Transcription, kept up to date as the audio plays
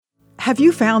Have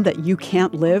you found that you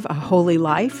can't live a holy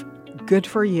life? Good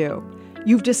for you.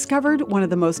 You've discovered one of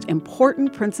the most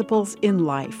important principles in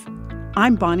life.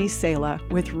 I'm Bonnie Sala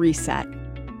with Reset.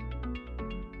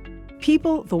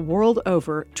 People the world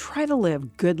over try to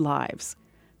live good lives.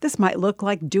 This might look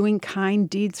like doing kind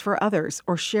deeds for others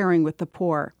or sharing with the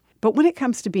poor. But when it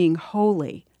comes to being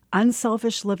holy,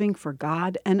 unselfish living for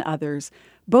God and others,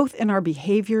 both in our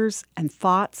behaviors and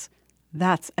thoughts,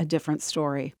 that's a different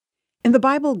story. In the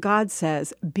Bible, God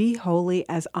says, "Be holy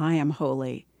as I am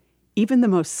holy." Even the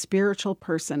most spiritual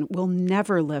person will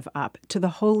never live up to the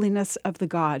holiness of the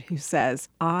God who says,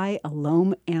 "I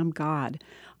alone am God.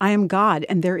 I am God,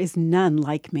 and there is none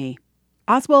like me."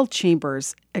 Oswald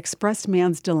Chambers expressed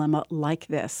man's dilemma like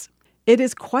this: "It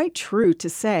is quite true to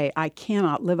say I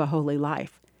cannot live a holy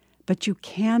life, but you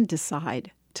can decide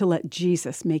to let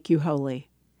Jesus make you holy."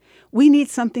 We need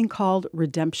something called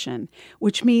redemption,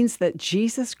 which means that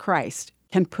Jesus Christ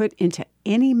can put into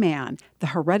any man the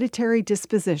hereditary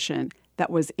disposition that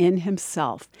was in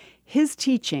himself. His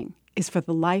teaching is for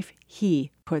the life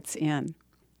he puts in.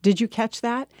 Did you catch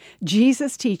that?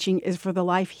 Jesus' teaching is for the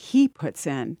life he puts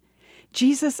in.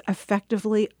 Jesus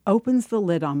effectively opens the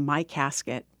lid on my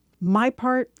casket. My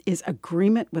part is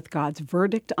agreement with God's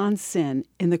verdict on sin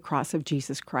in the cross of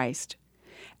Jesus Christ.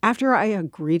 After I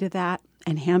agree to that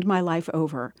and hand my life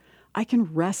over, I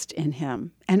can rest in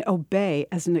Him and obey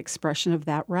as an expression of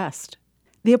that rest.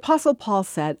 The Apostle Paul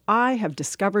said, "I have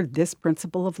discovered this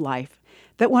principle of life,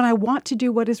 that when I want to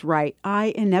do what is right,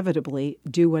 I inevitably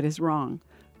do what is wrong.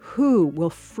 Who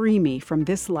will free me from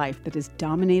this life that is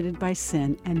dominated by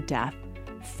sin and death?"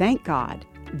 Thank God,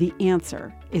 the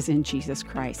answer is in Jesus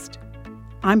Christ.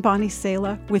 I'm Bonnie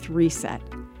Sala with Reset.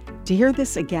 To hear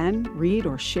this again, read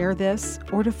or share this,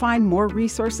 or to find more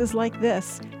resources like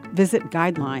this, visit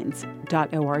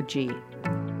guidelines.org.